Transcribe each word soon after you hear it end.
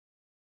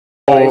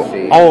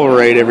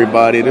Alright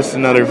everybody, this is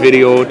another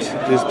video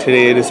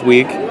this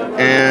week,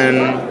 and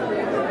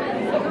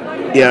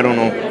yeah, I don't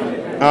know.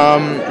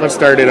 Let's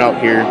start it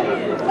out here.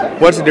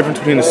 What's the difference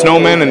between the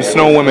snowmen and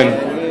snow women?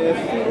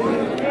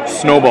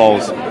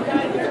 Snowballs.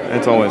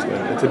 That's always good.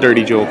 It's a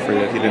dirty joke for you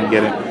if you didn't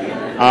get it.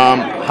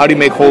 How do you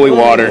make holy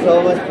water?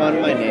 So much fun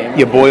in my name.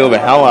 You boil the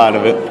hell out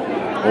of it.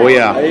 Oh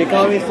yeah. You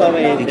call me so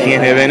many You things.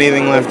 can't have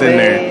anything left in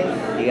there.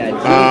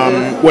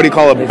 What do you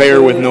call a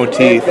bear with no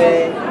teeth?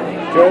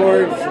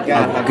 George,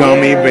 A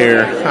gummy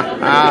bear.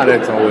 Haha,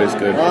 that's always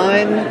good.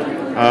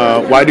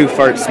 Why do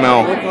farts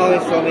smell? You call me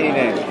so many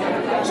names.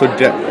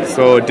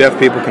 So deaf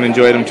people can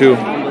enjoy them too.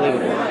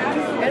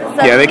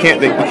 Yeah, they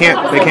can't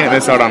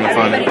miss out on the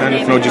fun. And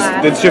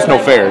it's just no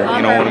fair.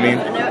 You know what I mean?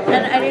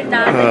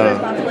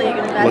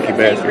 Lucky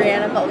bastard.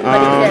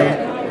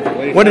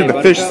 What did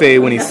the fish say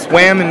when he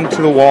swam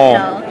into the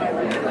wall?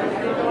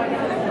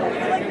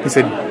 He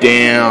said,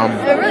 "Damn."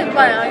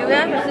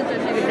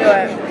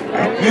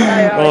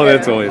 Oh,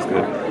 that's always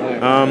good.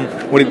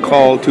 What do you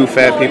call two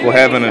fat people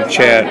having a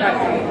chat?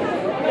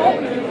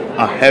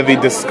 A heavy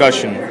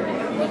discussion.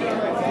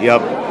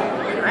 Yep.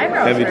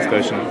 Heavy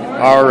discussion.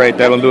 Alright,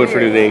 that'll do it for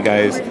today,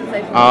 guys.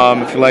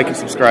 If you like it,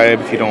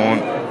 subscribe. If you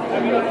don't,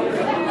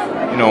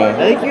 you know,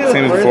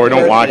 same as before,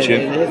 don't watch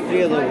it.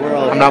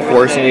 I'm not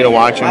forcing you to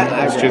watch them.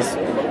 It's just,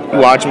 you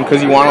watch them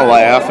because you want to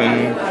laugh,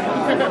 and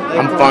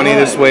I'm funny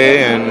this way,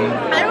 and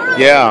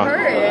yeah.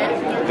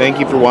 Thank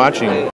you for watching.